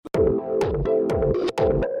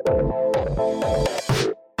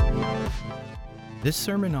This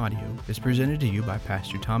sermon audio is presented to you by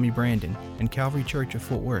Pastor Tommy Brandon and Calvary Church of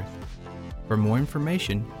Fort Worth. For more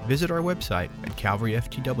information, visit our website at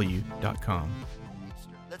calvaryftw.com.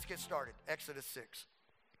 Let's get started. Exodus 6.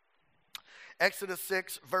 Exodus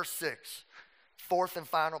 6, verse 6. Fourth and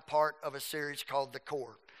final part of a series called The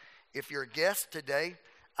Core. If you're a guest today,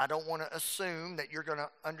 I don't want to assume that you're going to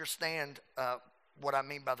understand what I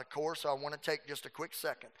mean by the core, so I want to take just a quick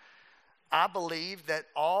second. I believe that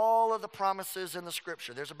all of the promises in the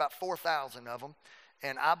Scripture, there's about 4,000 of them,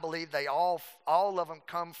 and I believe they all of them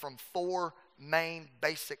come from four main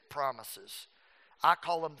basic promises. I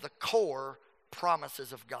call them the core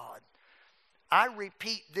promises of God. I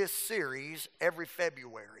repeat this series every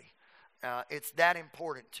February. It's that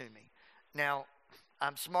important to me. Now,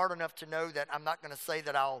 I'm smart enough to know that I'm not going to say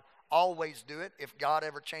that I'll always do it. If God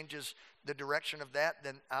ever changes the direction of that,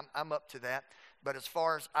 then I'm up to that. But as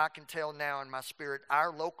far as I can tell now in my spirit,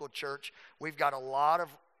 our local church, we've got a lot of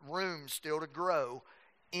room still to grow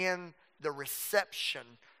in the reception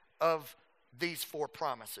of these four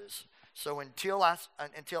promises. So until I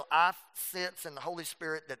sense in the Holy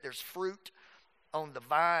Spirit that there's fruit on the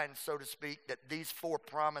vine, so to speak, that these four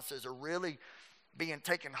promises are really being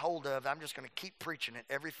taken hold of, I'm just going to keep preaching it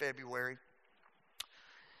every February.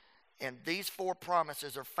 And these four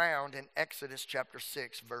promises are found in Exodus chapter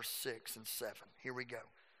 6, verse 6 and 7. Here we go.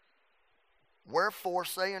 Wherefore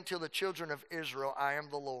say unto the children of Israel, I am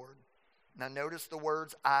the Lord. Now notice the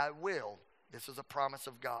words, I will. This is a promise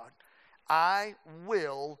of God. I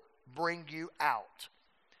will bring you out.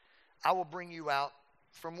 I will bring you out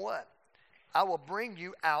from what? I will bring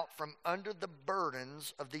you out from under the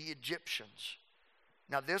burdens of the Egyptians.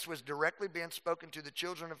 Now this was directly being spoken to the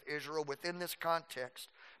children of Israel within this context.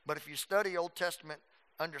 But if you study Old Testament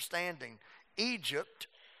understanding, Egypt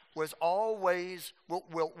was always,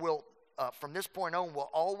 from this point on, will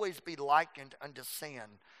always be likened unto sin.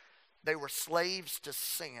 They were slaves to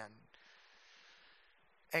sin.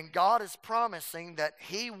 And God is promising that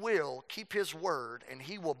He will keep His word and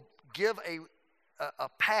He will give a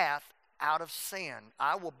path out of sin.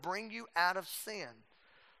 I will bring you out of sin.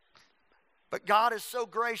 But God is so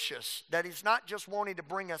gracious that He's not just wanting to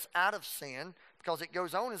bring us out of sin, because it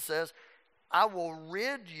goes on and says, I will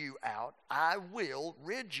rid you out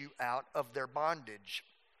of their bondage.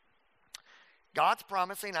 God's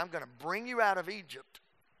promising, I'm going to bring you out of Egypt.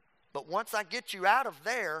 But once I get you out of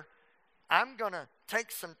there, I'm going to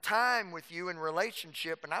take some time with you in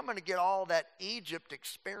relationship, and I'm going to get all that Egypt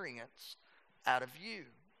experience out of you.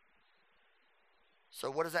 So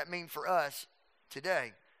what does that mean for us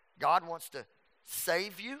today? God wants to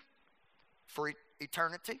save you for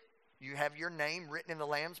eternity. You have your name written in the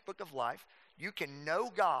Lamb's Book of Life. You can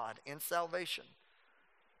know God in salvation.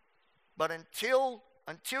 But until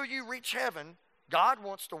you reach heaven, God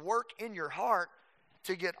wants to work in your heart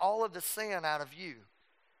to get all of the sin out of you.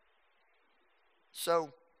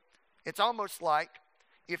 So it's almost like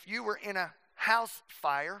if you were in a house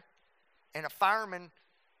fire and a fireman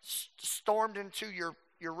stormed into your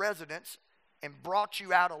residence and brought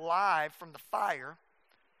you out alive from the fire.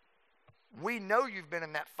 We know you've been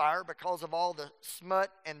in that fire because of all the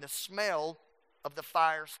smut and the smell of the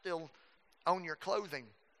fire still on your clothing.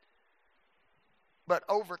 But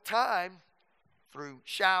over time, through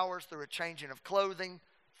showers, through a changing of clothing,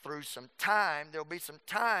 through some time, there'll be some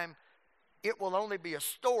time, it will only be a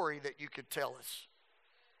story that you could tell us.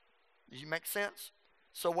 Does it make sense?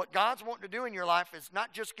 So what God's wanting to do in your life is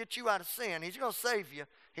not just get you out of sin. He's going to save you.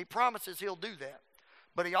 He promises He'll do that.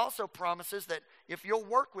 But He also promises that if you'll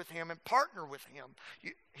work with Him and partner with Him,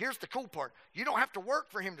 here's the cool part. You don't have to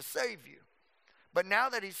work for Him to save you. But now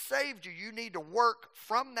that He's saved you, you need to work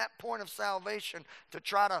from that point of salvation to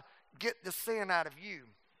try to get the sin out of you.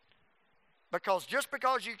 Because just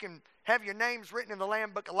because you can have your names written in the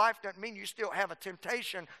Lamb Book of Life doesn't mean you still have a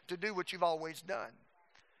temptation to do what you've always done.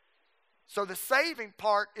 So the saving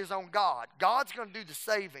part is on God. God's going to do the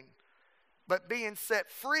saving. But being set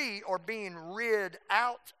free or being rid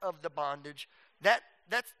out of the bondage,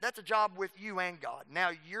 that's a job with you and God.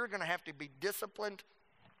 Now you're going to have to be disciplined.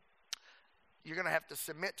 You're going to have to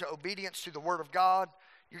submit to obedience to the Word of God.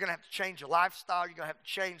 You're going to have to change your lifestyle. You're going to have to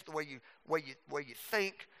change the way you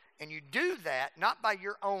think. And you do that not by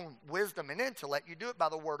your own wisdom and intellect. You do it by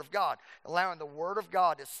the Word of God, allowing the Word of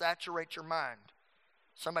God to saturate your mind.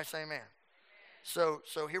 Somebody say amen. So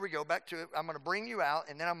here we go, back to it. I'm going to bring you out,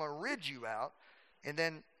 and then I'm going to rid you out. And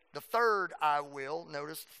then the third I will,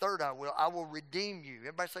 notice, I will redeem you.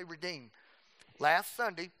 Everybody say redeem. Last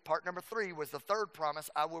Sunday, part number 3 was the third promise,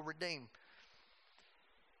 I will redeem.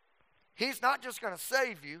 He's not just going to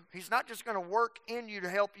save you. He's not just going to work in you to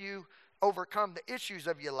help you overcome the issues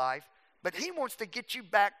of your life. But he wants to get you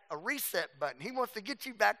back a reset button. He wants to get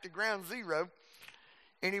you back to ground zero.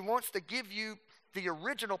 And he wants to give you the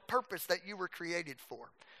original purpose that you were created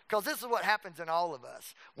for. Because this is what happens in all of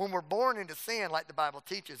us. When we're born into sin, like the Bible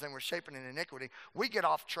teaches, and we're shaping in iniquity, we get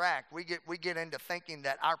off track. We get into thinking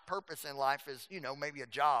that our purpose in life is, maybe a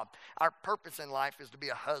job. Our purpose in life is to be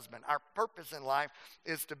a husband. Our purpose in life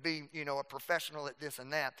is to be, a professional at this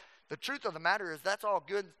and that. The truth of the matter is that's all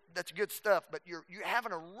good. That's good stuff. But you have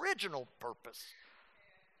an original purpose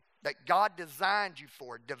that God designed you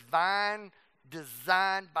for. Divine,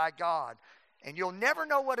 designed by God. And you'll never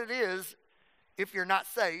know what it is if you're not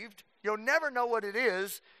saved. You'll never know what it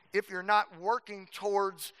is if you're not working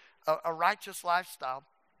towards a righteous lifestyle.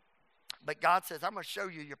 But God says, I'm going to show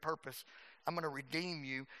you your purpose. I'm going to redeem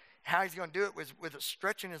you. How he's going to do it was with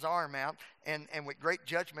stretching his arm out and with great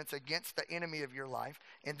judgments against the enemy of your life.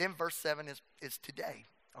 And then verse 7 is today.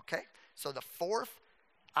 Okay? So the fourth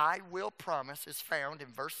I will promise is found in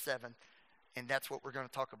verse 7. And that's what we're going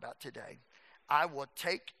to talk about today. I will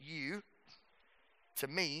take you to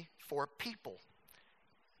me for people.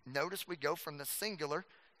 Notice we go from the singular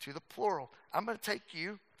to the plural. I'm going to take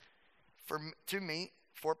you to me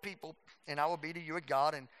for people, and I will be to you a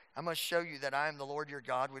God, and I'm going to show you that I am the Lord your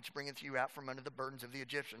God, which bringeth you out from under the burdens of the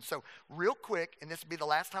Egyptians. So real quick, and this will be the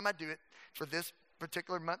last time I do it for this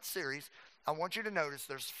particular month series, I want you to notice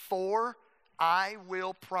there's 4 I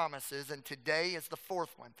will promises, and today is the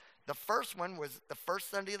 4th one. The first one was the first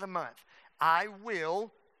Sunday of the month. I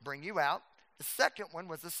will bring you out. The second one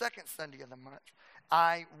was the second Sunday of the month.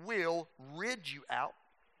 I will rid you out.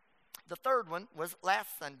 The third one was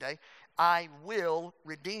last Sunday. I will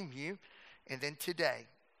redeem you. And then today,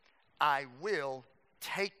 I will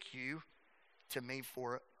take you to me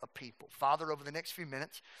for a people. Father, over the next few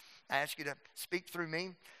minutes, I ask you to speak through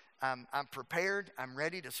me. I'm prepared. I'm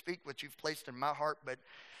ready to speak what you've placed in my heart, but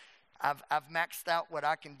I've maxed out what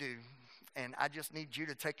I can do. And I just need you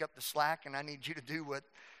to take up the slack, and I need you to do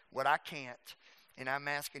what I can't. And I'm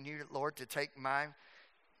asking you, Lord, to take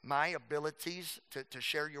my abilities to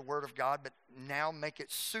share your word of God, but now make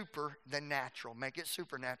it super than natural. Make it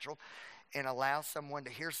supernatural and allow someone to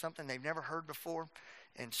hear something they've never heard before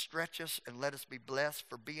and stretch us and let us be blessed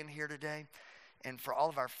for being here today. And for all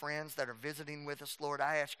of our friends that are visiting with us, Lord,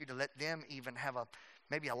 I ask you to let them even have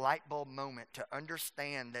maybe a light bulb moment to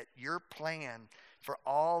understand that your plan for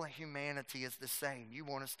all humanity is the same. You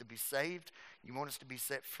want us to be saved. You want us to be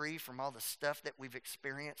set free from all the stuff that we've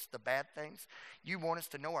experienced, the bad things. You want us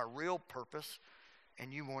to know our real purpose,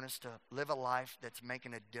 and you want us to live a life that's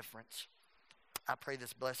making a difference. I pray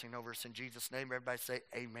this blessing over us in Jesus' name. Everybody say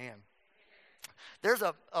amen. There's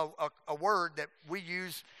a word that we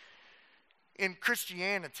use in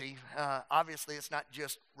Christianity. Obviously, it's not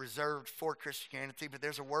just reserved for Christianity, but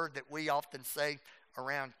there's a word that we often say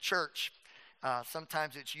around church.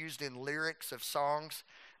 Sometimes it's used in lyrics of songs.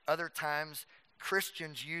 Other times,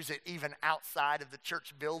 Christians use it even outside of the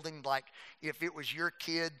church building. Like if it was your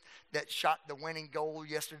kid that shot the winning goal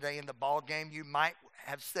yesterday in the ball game, you might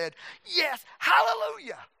have said, yes,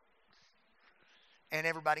 hallelujah. And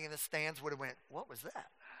everybody in the stands would have went, what was that?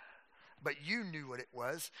 But you knew what it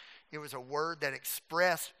was. It was a word that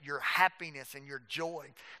expressed your happiness and your joy.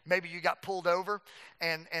 Maybe you got pulled over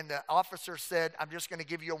and the officer said, I'm just going to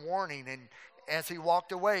give you a warning. And as he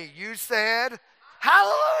walked away, you said,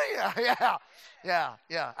 hallelujah.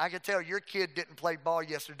 Yeah. I could tell your kid didn't play ball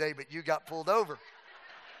yesterday, but you got pulled over.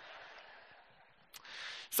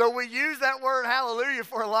 So we use that word hallelujah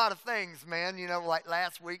for a lot of things, man. Like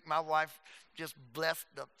last week, my wife just blessed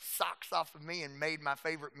the socks off of me and made my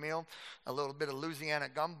favorite meal, a little bit of Louisiana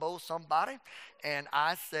gumbo, somebody. And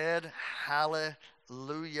I said,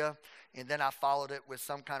 hallelujah. And then I followed it with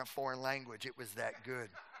some kind of foreign language. It was that good.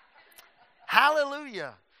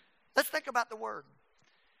 Hallelujah. Let's think about the word.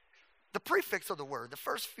 The prefix of the word, the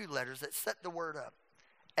first few letters that set the word up.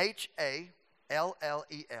 H-A-L-L-E-L.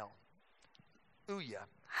 Ouya.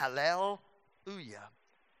 Hallelujah.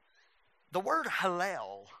 The word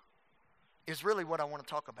hallel is really what I want to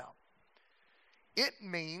talk about. It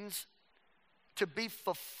means to be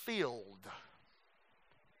fulfilled.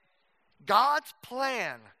 God's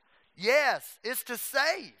plan, yes, is to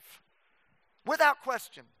save, without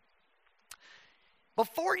question.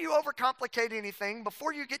 Before you overcomplicate anything,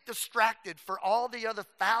 before you get distracted for all the other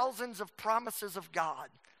thousands of promises of God,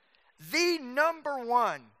 the number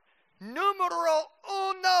one, numero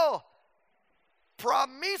uno,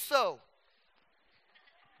 promiso.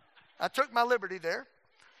 I took my liberty there.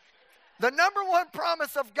 The number one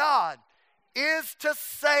promise of God is to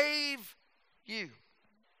save you.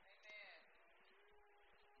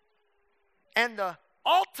 And the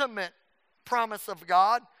ultimate promise of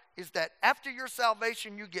God is that after your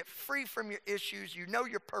salvation, you get free from your issues, you know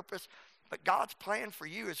your purpose, but God's plan for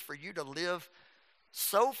you is for you to live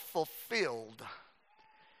so fulfilled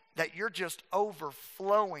that you're just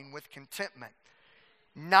overflowing with contentment.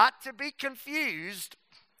 Not to be confused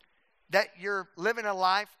that you're living a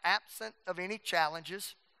life absent of any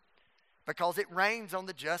challenges, because it rains on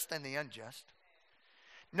the just and the unjust.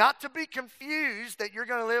 Not to be confused that you're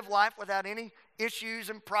going to live life without any issues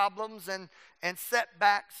and problems and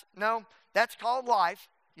setbacks. No, that's called life.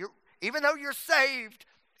 Even though you're saved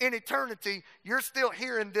in eternity, you're still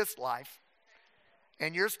here in this life.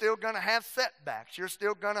 And you're still going to have setbacks. You're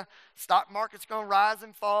still going to, stock market's going to rise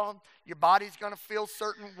and fall. Your body's going to feel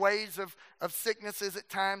certain ways of sicknesses at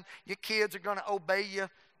times. Your kids are going to obey you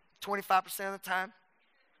 25% of the time.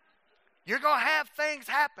 You're going to have things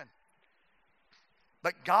happen.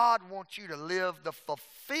 But God wants you to live the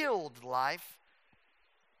fulfilled life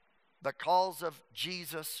because of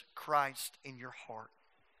Jesus Christ in your heart.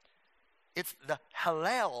 It's the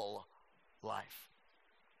Hallel life.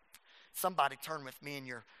 Somebody turn with me in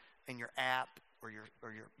your app or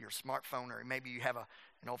your smartphone, or maybe you have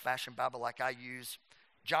an old-fashioned Bible like I use.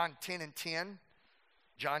 John 10:10.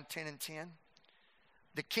 John 10:10.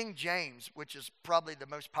 The King James, which is probably the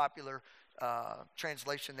most popular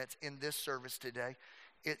translation that's in this service today,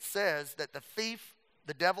 it says that the thief,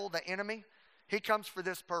 the devil, the enemy, he comes for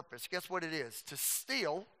this purpose. Guess what it is? To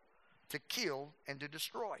steal, to kill, and to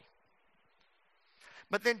destroy.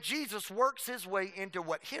 But then Jesus works his way into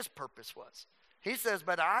what his purpose was. He says,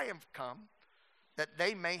 but I am come that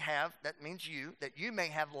they may have, that means you, that you may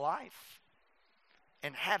have life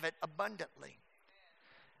and have it abundantly.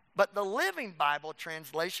 But the Living Bible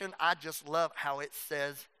translation, I just love how it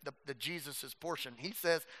says the Jesus' portion. He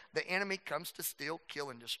says the enemy comes to steal, kill,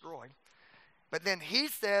 and destroy. But then he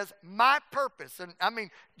says, my purpose. And I mean,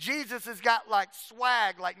 Jesus has got like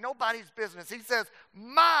swag, like nobody's business. He says,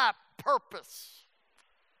 my purpose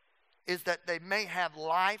is that they may have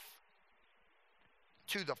life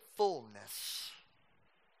to the fullness.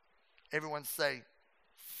 Everyone say,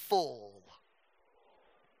 full.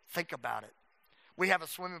 Think about it. We have a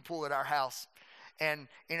swimming pool at our house, and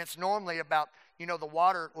it's normally about, the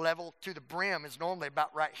water level to the brim is normally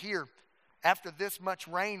about right here. After this much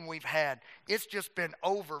rain we've had, it's just been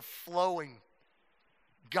overflowing.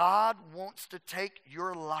 God wants to take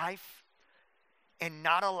your life and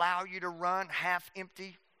not allow you to run half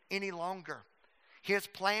empty any longer. His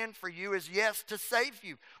plan for you is, yes, to save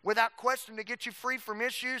you without question, to get you free from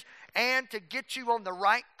issues and to get you on the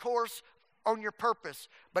right course on your purpose.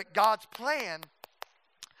 But God's plan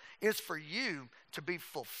is for you to be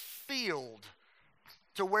fulfilled,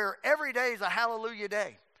 to where every day is a hallelujah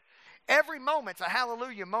day. Every moment's a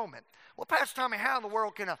hallelujah moment. Well, Pastor Tommy, how in the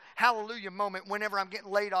world can a hallelujah moment whenever I'm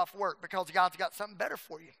getting laid off work? Because God's got something better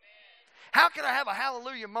for you. How can I have a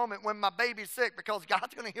hallelujah moment when my baby's sick? Because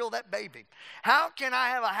God's going to heal that baby. How can I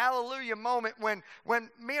have a hallelujah moment when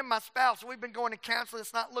me and my spouse, we've been going to counseling,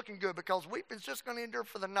 it's not looking good, because weeping's just going to endure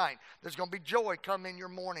for the night. There's going to be joy come in your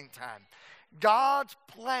morning time. God's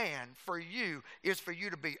plan for you is for you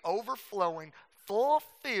to be overflowing,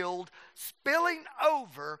 fulfilled, spilling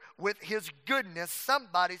over with his goodness.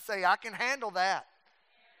 Somebody say, I can handle that.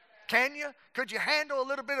 Can you? Could you handle a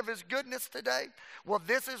little bit of his goodness today? Well,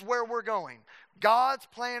 this is where we're going. God's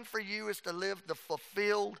plan for you is to live the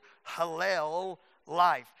fulfilled Hallel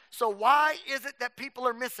life. So why is it that people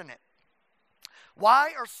are missing it?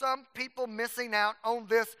 Why are some people missing out on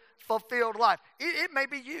this fulfilled life? It may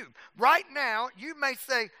be you. Right now, you may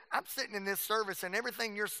say, I'm sitting in this service and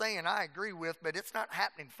everything you're saying I agree with, but it's not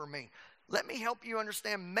happening for me. Let me help you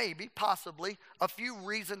understand maybe, possibly, a few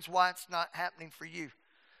reasons why it's not happening for you.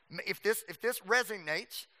 If this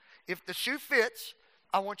resonates, if the shoe fits,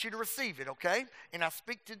 I want you to receive it, okay? And I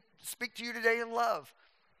speak to you today in love.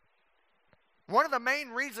 One of the main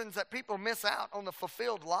reasons that people miss out on the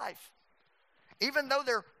fulfilled life, even though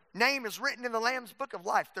their name is written in the Lamb's Book of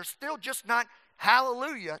Life, they're still just not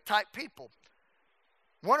hallelujah type people.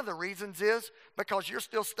 One of the reasons is because you're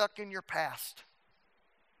still stuck in your past.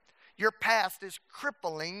 Your past is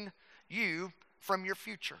crippling you from your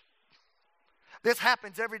future. This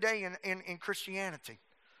happens every day in Christianity.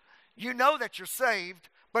 You know that you're saved,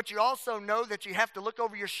 but you also know that you have to look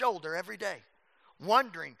over your shoulder every day,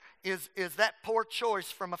 wondering, is that poor choice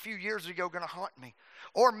from a few years ago going to haunt me?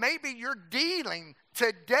 Or maybe you're dealing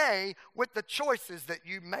today with the choices that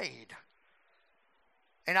you made.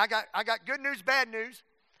 And I got good news, bad news.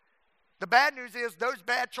 The bad news is those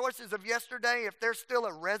bad choices of yesterday, if there's still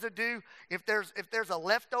a residue, if there's a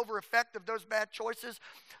leftover effect of those bad choices,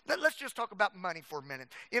 let's just talk about money for a minute.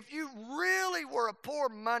 If you really were a poor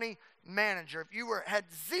money manager, if you had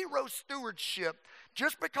zero stewardship,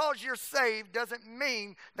 just because you're saved doesn't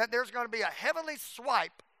mean that there's going to be a heavenly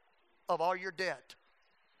swipe of all your debt.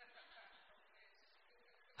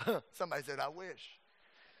 Somebody said, I wish.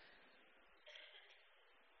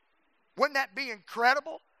 Wouldn't that be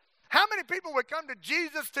incredible? How many people would come to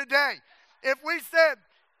Jesus today if we said,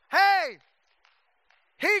 hey,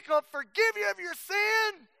 he could forgive you of your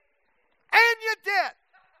sin and your debt?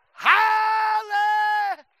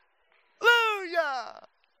 Hallelujah.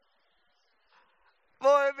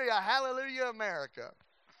 Boy, it'd be a hallelujah America.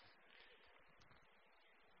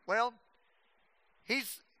 Well,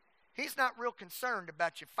 he's not real concerned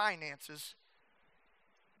about your finances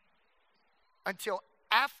until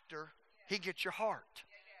after he gets your heart.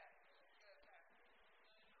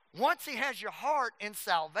 Once he has your heart in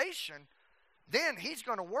salvation, then he's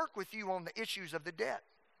going to work with you on the issues of the debt.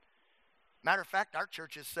 Matter of fact, our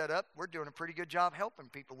church is set up. We're doing a pretty good job helping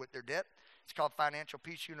people with their debt. It's called Financial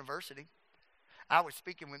Peace University. I was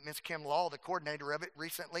speaking with Miss Kim Law, the coordinator of it,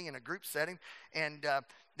 recently in a group setting, and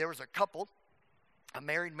there was a couple, a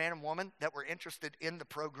married man and woman, that were interested in the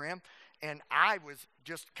program, and I was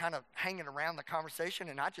just kind of hanging around the conversation,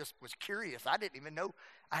 and I just was curious. I didn't even know.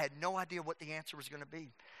 I had no idea what the answer was going to be.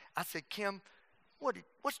 I said, Kim,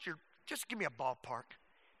 just give me a ballpark.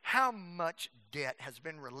 How much debt has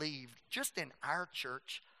been relieved just in our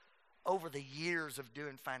church over the years of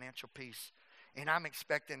doing Financial Peace? And I'm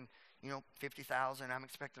expecting, $50,000. I'm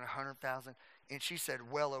expecting $100,000. And she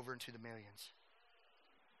said, well over into the millions.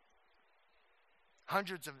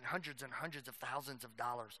 Hundreds and hundreds and hundreds of thousands of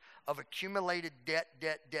dollars of accumulated debt.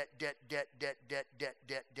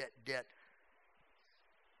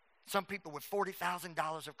 Some people with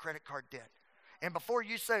 $40,000 of credit card debt. And before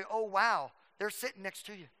you say, oh, wow, they're sitting next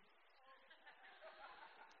to you.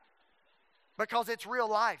 Because it's real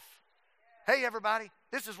life. Hey, everybody,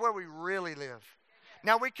 this is where we really live.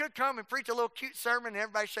 Now, we could come and preach a little cute sermon and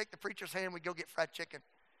everybody shake the preacher's hand and we go get fried chicken.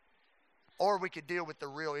 Or we could deal with the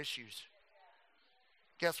real issues.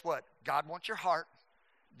 Guess what? God wants your heart.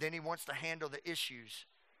 Then he wants to handle the issues,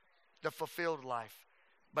 the fulfilled life.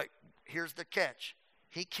 But here's the catch.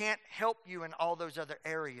 He can't help you in all those other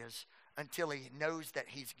areas until he knows that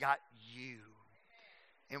he's got you.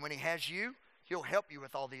 And when he has you, he'll help you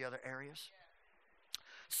with all the other areas.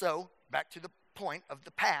 So, back to the point of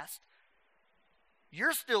the past.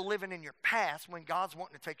 You're still living in your past when God's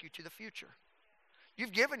wanting to take you to the future.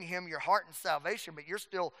 You've given him your heart and salvation, but you're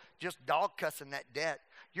still just dog cussing that debt.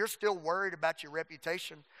 You're still worried about your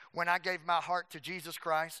reputation. When I gave my heart to Jesus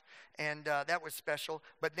Christ, and that was special.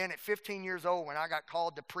 But then at 15 years old, when I got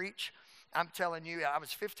called to preach, I'm telling you, I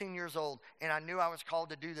was 15 years old, and I knew I was called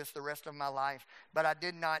to do this the rest of my life. But I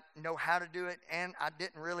did not know how to do it, and I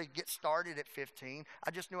didn't really get started at 15.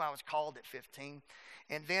 I just knew I was called at 15.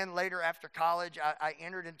 And then later after college, I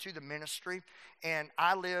entered into the ministry, and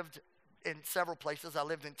I lived in several places. I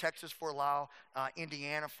lived in Texas for a while,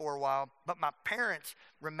 Indiana for a while. But my parents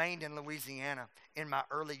remained in Louisiana in my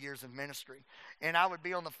early years of ministry. And I would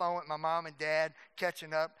be on the phone with my mom and dad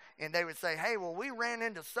catching up, and they would say, hey, well, we ran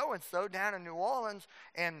into so-and-so down in New Orleans,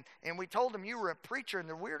 and we told them you were a preacher, and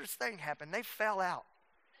the weirdest thing happened. They fell out.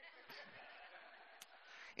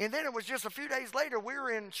 And then it was just a few days later, we were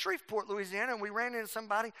in Shreveport, Louisiana, and we ran into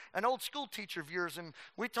somebody, an old school teacher of yours, and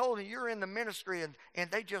we told them you're in the ministry, and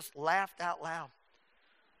they just laughed out loud.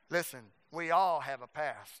 Listen, we all have a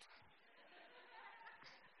past.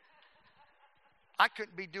 I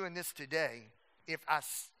couldn't be doing this today if I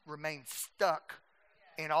remained stuck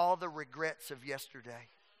in all the regrets of yesterday.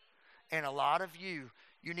 And a lot of you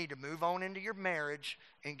need to move on into your marriage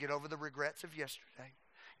and get over the regrets of yesterday.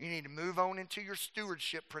 You need to move on into your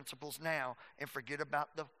stewardship principles now and forget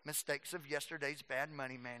about the mistakes of yesterday's bad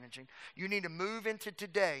money managing. You need to move into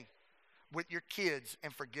today with your kids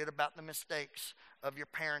and forget about the mistakes of your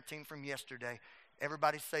parenting from yesterday.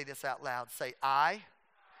 Everybody say this out loud. Say, I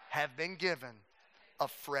have been given a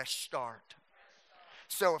fresh start.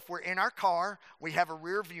 So if we're in our car, we have a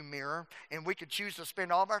rear view mirror, and we could choose to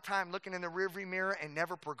spend all of our time looking in the rear view mirror and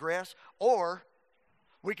never progress, or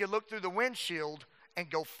we could look through the windshield and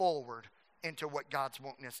go forward into what God's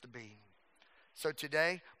wanting us to be. So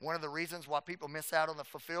today, one of the reasons why people miss out on the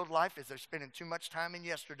fulfilled life is they're spending too much time in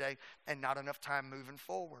yesterday and not enough time moving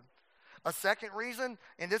forward. A second reason,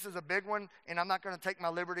 and this is a big one, and I'm not going to take my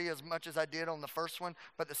liberty as much as I did on the first one,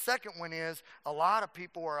 but the second one is a lot of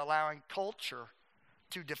people are allowing culture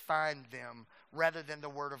to define them rather than the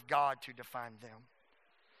Word of God to define them.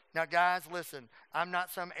 Now, guys, listen, I'm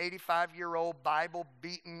not some 85-year-old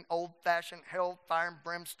Bible-beaten, old-fashioned, hellfire and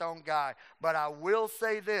brimstone guy. But I will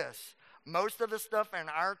say this. Most of the stuff in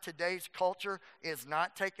our today's culture is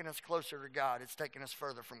not taking us closer to God. It's taking us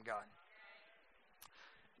further from God.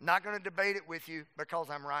 Not going to debate it with you because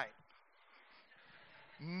I'm right.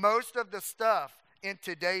 Most of the stuff in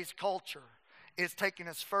today's culture is taking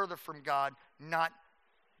us further from God, not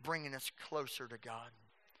bringing us closer to God.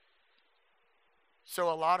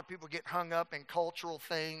 So a lot of people get hung up in cultural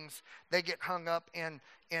things. They get hung up in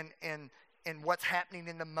what's happening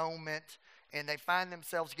in the moment. And they find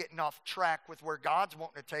themselves getting off track with where God's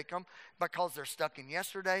wanting to take them because they're stuck in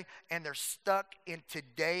yesterday and they're stuck in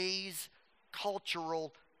today's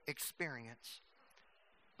cultural experience.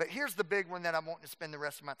 But here's the big one that I'm wanting to spend the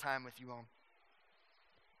rest of my time with you on.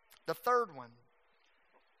 The third one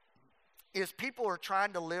is people are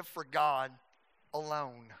trying to live for God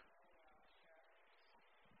alone.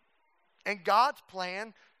 And God's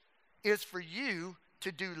plan is for you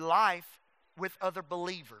to do life with other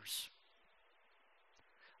believers.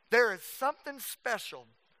 There is something special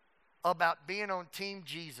about being on Team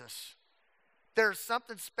Jesus. There's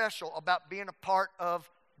something special about being a part of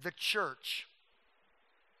the church.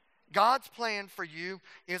 God's plan for you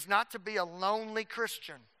is not to be a lonely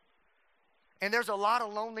Christian. And there's a lot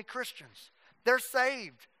of lonely Christians. They're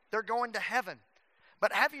saved. They're going to heaven.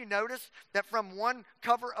 But have you noticed that from one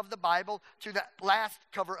cover of the Bible to the last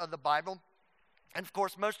cover of the Bible, and of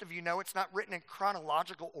course most of you know it's not written in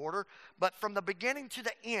chronological order, but from the beginning to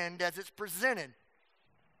the end as it's presented,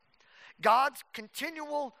 God's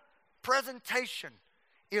continual presentation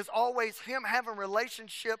is always Him having a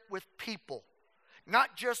relationship with people.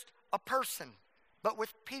 Not just a person, but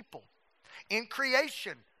with people. In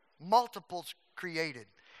creation, multiples created.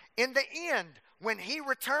 In the end, when He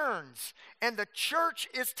returns and the church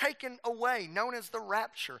is taken away, known as the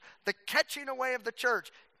rapture, the catching away of the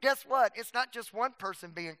church, guess what? It's not just one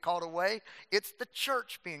person being caught away, it's the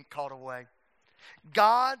church being caught away.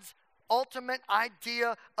 God's ultimate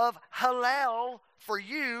idea of halal for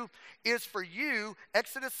you is for you,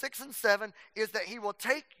 Exodus 6 and 7, is that He will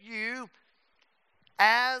take you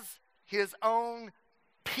as His own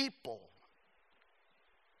people.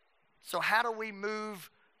 So how do we move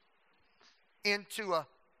into a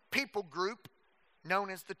people group known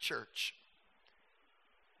as the church?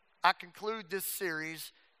 I conclude this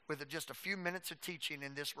series with just a few minutes of teaching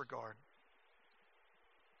in this regard.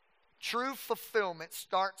 True fulfillment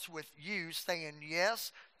starts with you saying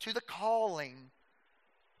yes to the calling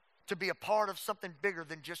to be a part of something bigger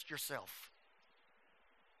than just yourself.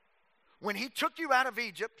 When He took you out of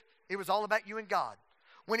Egypt, it was all about you and God.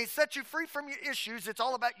 When He set you free from your issues, it's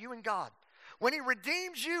all about you and God. When He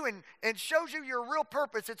redeems you and shows you your real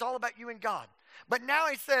purpose, it's all about you and God. But now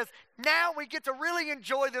He says, now we get to really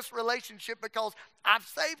enjoy this relationship because I've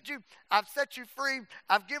saved you, I've set you free,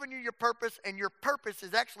 I've given you your purpose, and your purpose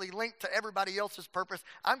is actually linked to everybody else's purpose.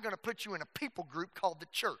 I'm going to put you in a people group called the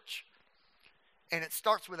church. And it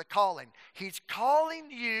starts with a calling. He's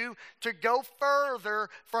calling you to go further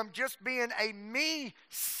from just being a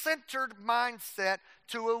me-centered mindset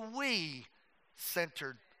to a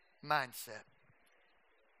we-centered mindset.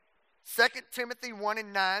 2 Timothy 1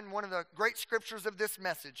 and 9, one of the great scriptures of this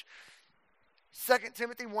message. 2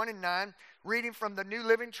 Timothy 1 and 9, reading from the New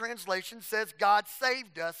Living Translation, says, God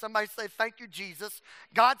saved us. Somebody say, thank you, Jesus.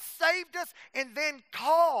 God saved us and then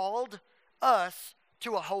called us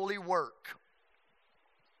to a holy work.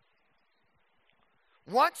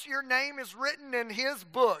 Once your name is written in His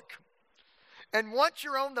book, and once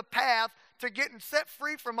you're on the path to getting set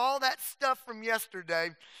free from all that stuff from yesterday,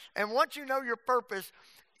 and once you know your purpose,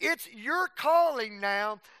 it's your calling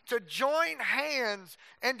now to join hands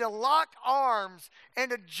and to lock arms and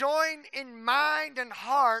to join in mind and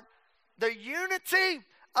heart the unity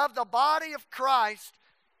of the body of Christ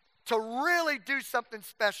to really do something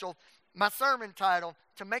special. My sermon title,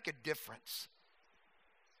 to make a difference.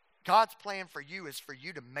 God's plan for you is for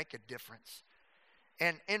you to make a difference.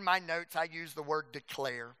 And in my notes, I use the word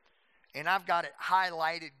declare. And I've got it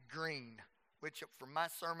highlighted green, which for my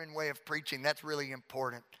sermon way of preaching, that's really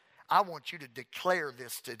important. I want you to declare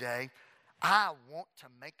this today. I want to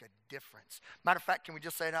make a difference. Matter of fact, can we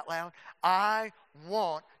just say it out loud? I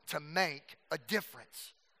want to make a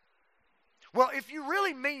difference. Well, if you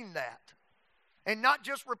really mean that, and not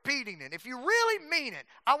just repeating it, if you really mean it,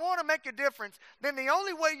 I want to make a difference, then the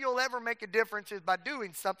only way you'll ever make a difference is by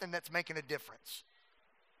doing something that's making a difference.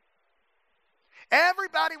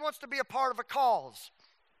 Everybody wants to be a part of a cause.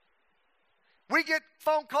 We get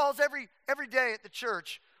phone calls every day at the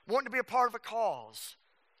church wanting to be a part of a cause.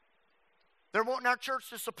 They're wanting our church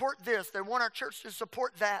to support this. They want our church to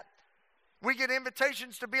support that. We get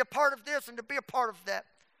invitations to be a part of this and to be a part of that.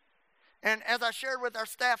 And as I shared with our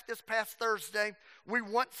staff this past Thursday, we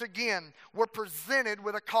once again were presented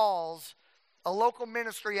with a cause, a local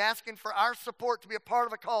ministry asking for our support to be a part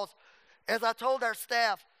of a cause. As I told our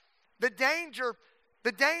staff, the danger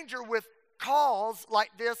with calls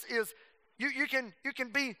like this is you can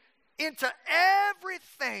be into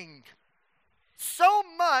everything so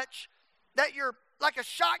much that you're like a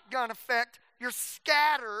shotgun effect, you're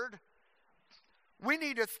scattered. We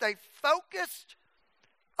need to stay focused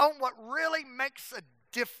on what really makes a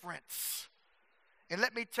difference. And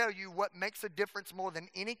let me tell you what makes a difference more than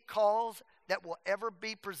any cause that will ever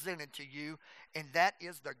be presented to you, and that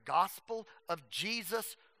is the gospel of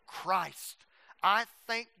Jesus Christ. I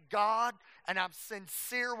thank God, and I'm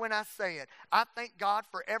sincere when I say it. I thank God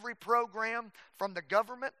for every program from the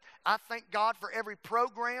government. I thank God for every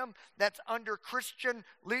program that's under Christian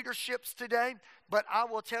leaderships today. But I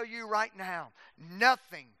will tell you right now,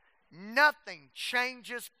 nothing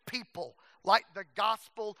changes people like the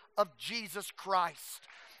gospel of Jesus Christ.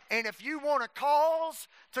 And if you want a cause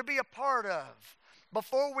to be a part of,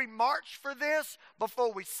 before we march for this,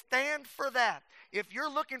 before we stand for that, if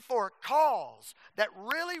you're looking for a cause that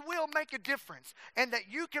really will make a difference and that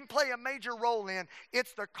you can play a major role in,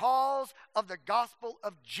 it's the cause of the gospel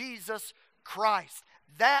of Jesus Christ.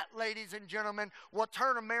 That, ladies and gentlemen, will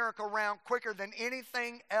turn America around quicker than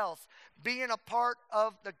anything else. Being a part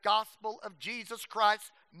of the gospel of Jesus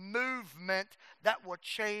Christ movement that will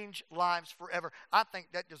change lives forever. I think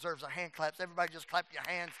that deserves a hand clap. Everybody just clap your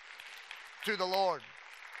hands to the Lord.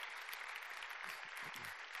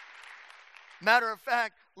 Matter of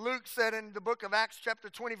fact, Luke said in the book of Acts chapter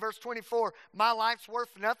 20 verse 24, my life's worth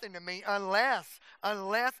nothing to me unless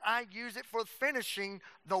I use it for finishing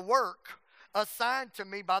the work assigned to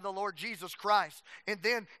me by the Lord Jesus Christ. And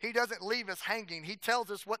then he doesn't leave us hanging. He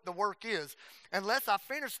tells us what the work is. Unless I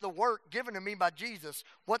finish the work given to me by Jesus,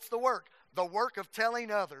 what's the work? The work of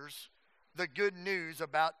telling others the good news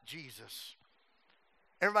about Jesus.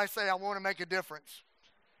 Everybody say, I want to make a difference.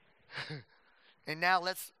 And now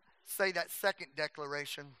let's say that second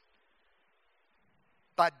declaration.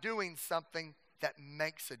 By doing something that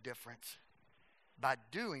makes a difference. By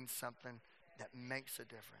doing something that makes a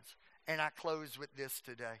difference. And I close with this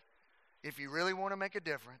today. If you really want to make a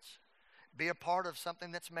difference, be a part of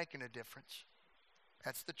something that's making a difference.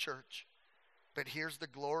 That's the church. But here's the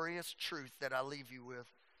glorious truth that I leave you with.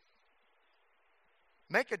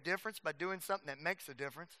 Make a difference by doing something that makes a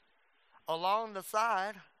difference along the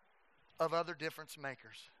side of other difference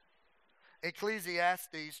makers.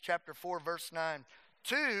 Ecclesiastes chapter 4 verse 9.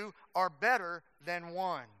 2 are better than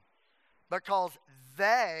 1 because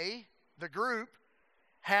they, the group,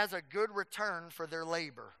 has a good return for their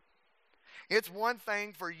labor. It's one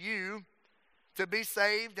thing for you to be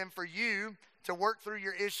saved and for you to work through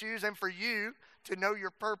your issues and for you to know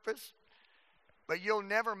your purpose. But you'll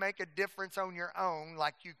never make a difference on your own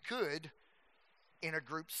like you could in a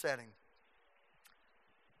group setting.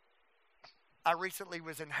 I recently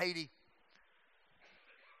was in Haiti.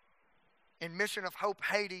 And Mission of Hope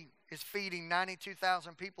Haiti is feeding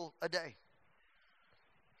 92,000 people a day.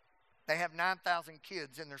 They have 9,000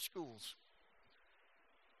 kids in their schools.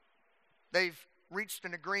 They've reached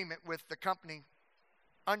an agreement with the company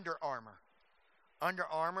Under Armour. Under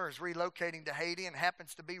Armour is relocating to Haiti and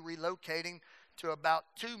happens to be relocating to about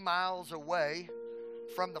 2 miles away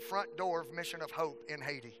from the front door of Mission of Hope in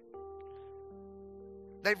Haiti.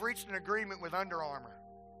 They've reached an agreement with Under Armour.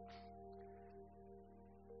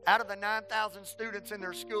 Out of the 9,000 students in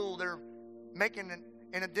their school, they're making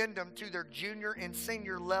an addendum to their junior and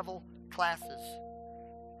senior level classes.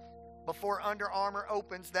 Before Under Armour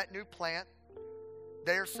opens that new plant,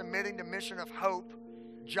 they are submitting to Mission of Hope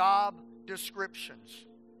job descriptions.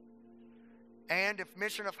 And if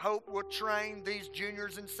Mission of Hope will train these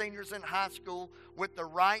juniors and seniors in high school with the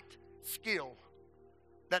right skill,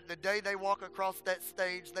 that the day they walk across that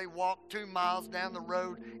stage, they walk 2 miles down the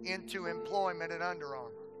road into employment at Under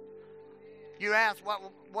Armour. You ask,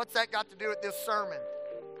 what's that got to do with this sermon?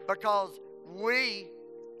 Because we,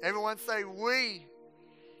 everyone say we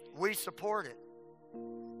support it.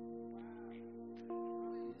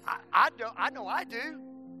 I know I do.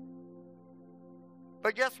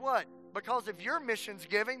 But guess what? Because of your missions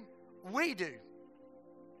giving, we do.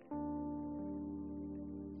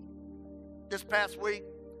 This past week,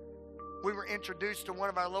 we were introduced to one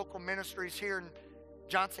of our local ministries here in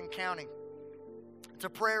Johnson County. It's a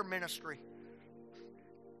prayer ministry.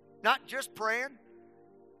 Not just praying,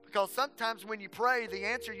 because sometimes when you pray, the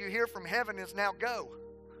answer you hear from heaven is now go.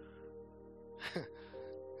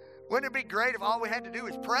 Wouldn't it be great if all we had to do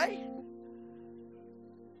is pray?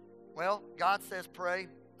 Well, God says pray.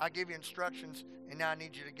 I give you instructions, and now I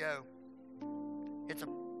need you to go. It's a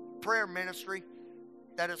prayer ministry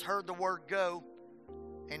that has heard the word go,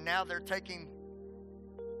 and now they're taking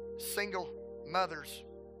single mothers,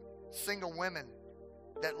 single women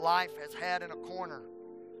that life has had in a corner,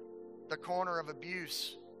 the corner of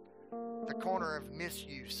abuse, the corner of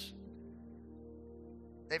misuse.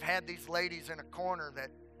 They've had these ladies in a corner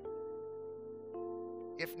that,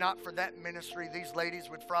 if not for that ministry, these ladies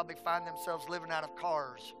would probably find themselves living out of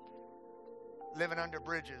cars, living under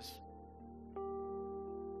bridges.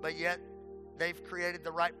 But yet, they've created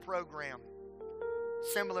the right program.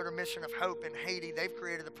 Similar to Mission of Hope in Haiti, they've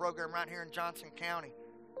created the program right here in Johnson County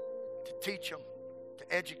to teach them,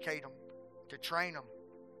 to educate them, to train them,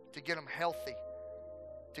 to get them healthy,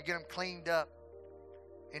 to get them cleaned up,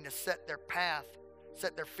 and to set their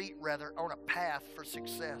feet on a path for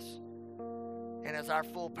success. And as our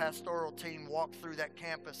full pastoral team walked through that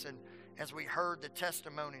campus, and as we heard the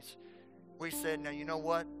testimonies, we said, now you know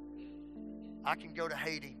what? I can go to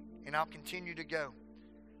Haiti, and I'll continue to go.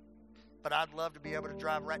 But I'd love to be able to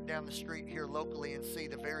drive right down the street here locally and see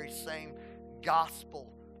the very same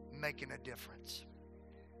gospel making a difference.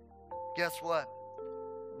 Guess what?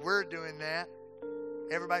 We're doing that.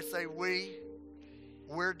 Everybody say we.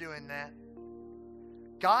 We're doing that.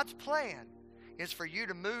 God's plan is for you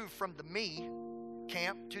to move from the me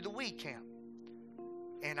camp to the we camp.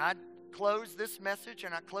 And I close this message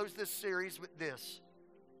and I close this series with this.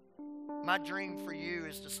 My dream for you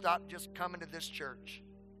is to stop just coming to this church.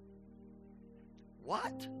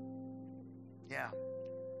 What? Yeah.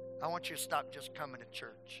 I want you to stop just coming to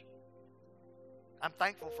church. I'm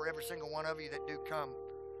thankful for every single one of you that do come.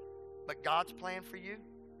 But God's plan for you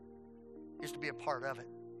is to be a part of it.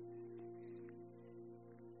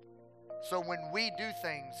 So when we do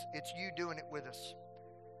things, it's you doing it with us.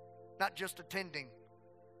 Not just attending.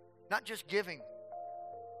 Not just giving.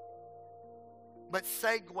 But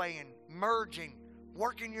segueing, merging,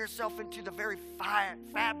 working yourself into the very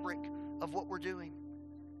fabric of what we're doing.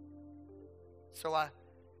 So I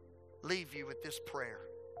leave you with this prayer,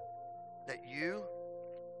 that you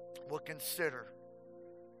will consider,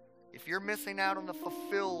 if you're missing out on the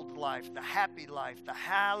fulfilled life, the happy life, the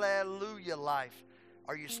hallelujah life,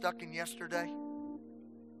 are you stuck in yesterday?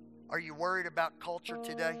 Are you worried about culture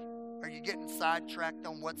today? Are you getting sidetracked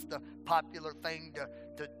on what's the popular thing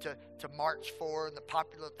to march for and the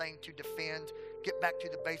popular thing to defend? Get back to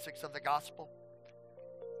the basics of the gospel.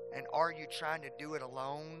 And are you trying to do it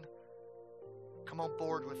alone? Come on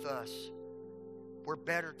board with us. We're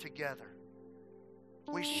better together.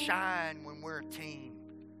 We shine when we're a team.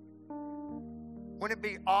 Wouldn't it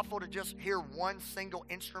be awful to just hear one single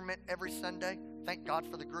instrument every Sunday? Thank God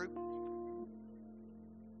for the group.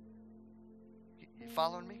 You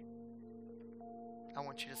following me? I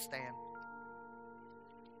want you to stand.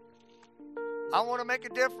 I want to make a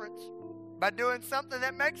difference by doing something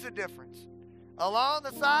that makes a difference. Along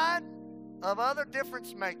the side of other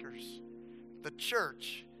difference makers, the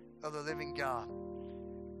church of the living God.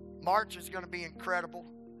 March is going to be incredible.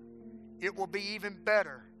 It will be even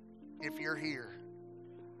better if you're here.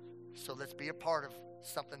 So let's be a part of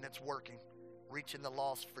something that's working, reaching the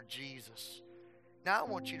lost for Jesus. Now I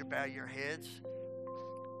want you to bow your heads.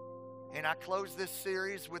 And I close this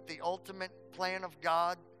series with the ultimate plan of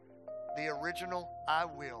God, the original I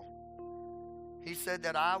will. He said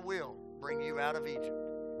that I will bring you out of Egypt.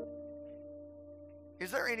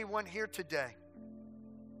 Is there anyone here today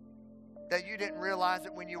that you didn't realize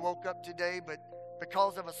it when you woke up today, but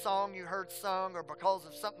because of a song you heard sung, or because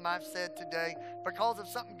of something I've said today, because of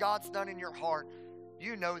something God's done in your heart,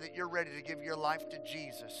 you know that you're ready to give your life to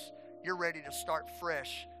Jesus. You're ready to start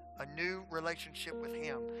fresh, a new relationship with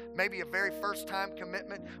Him. Maybe a very first time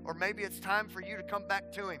commitment, or maybe it's time for you to come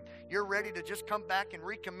back to Him. You're ready to just come back and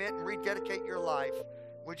recommit and rededicate your life.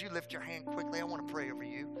 Would you lift your hand quickly? I want to pray over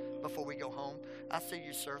you before we go home. I see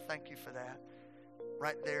you, sir. Thank you for that.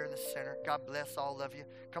 Right there in the center. God bless all of you.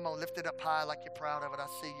 Come on, lift it up high like you're proud of it. I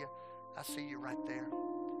see you. I see you right there.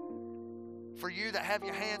 For you that have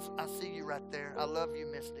your hands, I see you right there. I love you,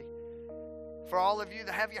 Misty. For all of you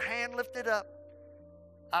that have your hand lifted up,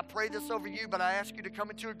 I pray this over you, but I ask you to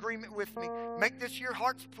come into agreement with me. Make this your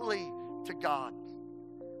heart's plea to God.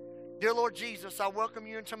 Dear Lord Jesus, I welcome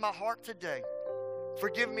you into my heart today.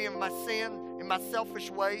 Forgive me of my sin and my selfish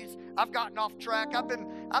ways. I've gotten off track. I've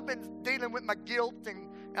been dealing with my guilt, and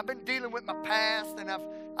I've been dealing with my past, and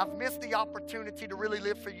I've missed the opportunity to really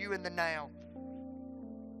live for you in the now.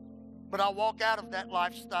 But I'll walk out of that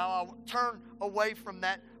lifestyle. I'll turn away from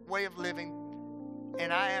that way of living,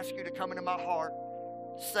 and I ask you to come into my heart.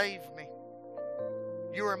 Save me.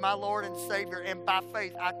 You are my Lord and Savior, and by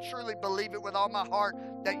faith, I truly believe it with all my heart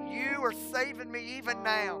that you are saving me even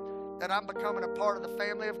now, that I'm becoming a part of the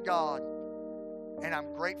family of God, and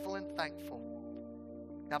I'm grateful and thankful.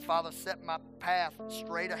 Now, Father, set my path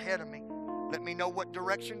straight ahead of me. Let me know what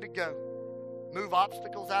direction to go. Move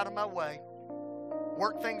obstacles out of my way.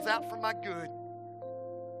 Work things out for my good.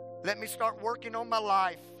 Let me start working on my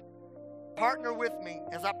life. Partner with me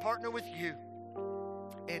as I partner with you.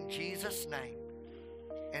 In Jesus' name.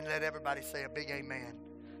 And let everybody say a big amen.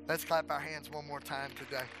 Let's clap our hands one more time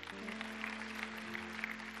today.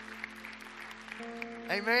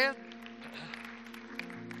 Amen.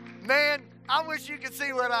 Man, I wish you could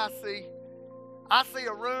see what I see. I see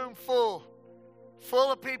a room full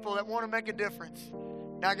of people that want to make a difference.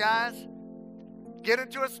 Now, guys, get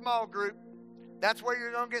into a small group. That's where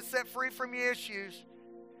you're going to get set free from your issues.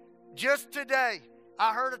 Just today,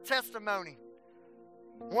 I heard a testimony.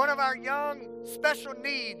 One of our young special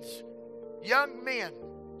needs young men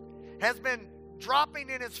has been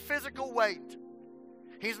dropping in his physical weight.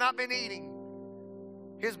 He's not been eating.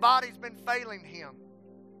 His body's been failing him.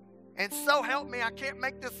 And so help me, I can't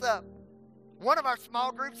make this up. One of our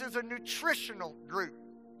small groups is a nutritional group.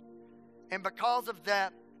 And because of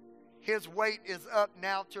that, his weight is up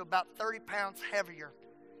now to about 30 pounds heavier.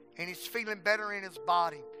 And he's feeling better in his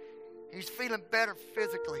body. He's feeling better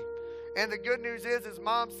physically. And the good news is, his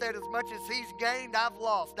mom said, as much as he's gained, I've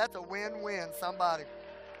lost. That's a win-win, somebody.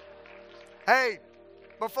 Hey,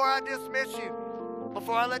 before I dismiss you,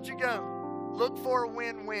 before I let you go, look for a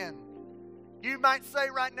win-win. You might say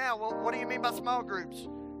right now, well, what do you mean by small groups?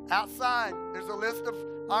 Outside, there's a list of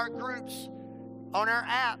our groups on our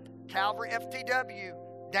app, Calvary FTW.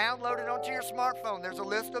 Download it onto your smartphone. There's a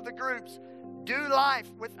list of the groups. Do life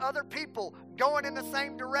with other people going in the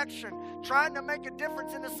same direction, trying to make a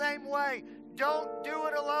difference in the same way. Don't do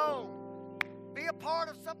it alone. Be a part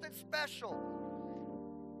of something special.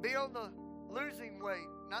 Be on the losing weight,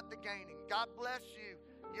 not the gaining. God bless you.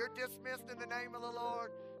 You're dismissed in the name of the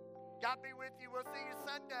Lord. God be with you. We'll see you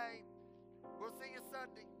Sunday. We'll see you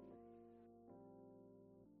Sunday.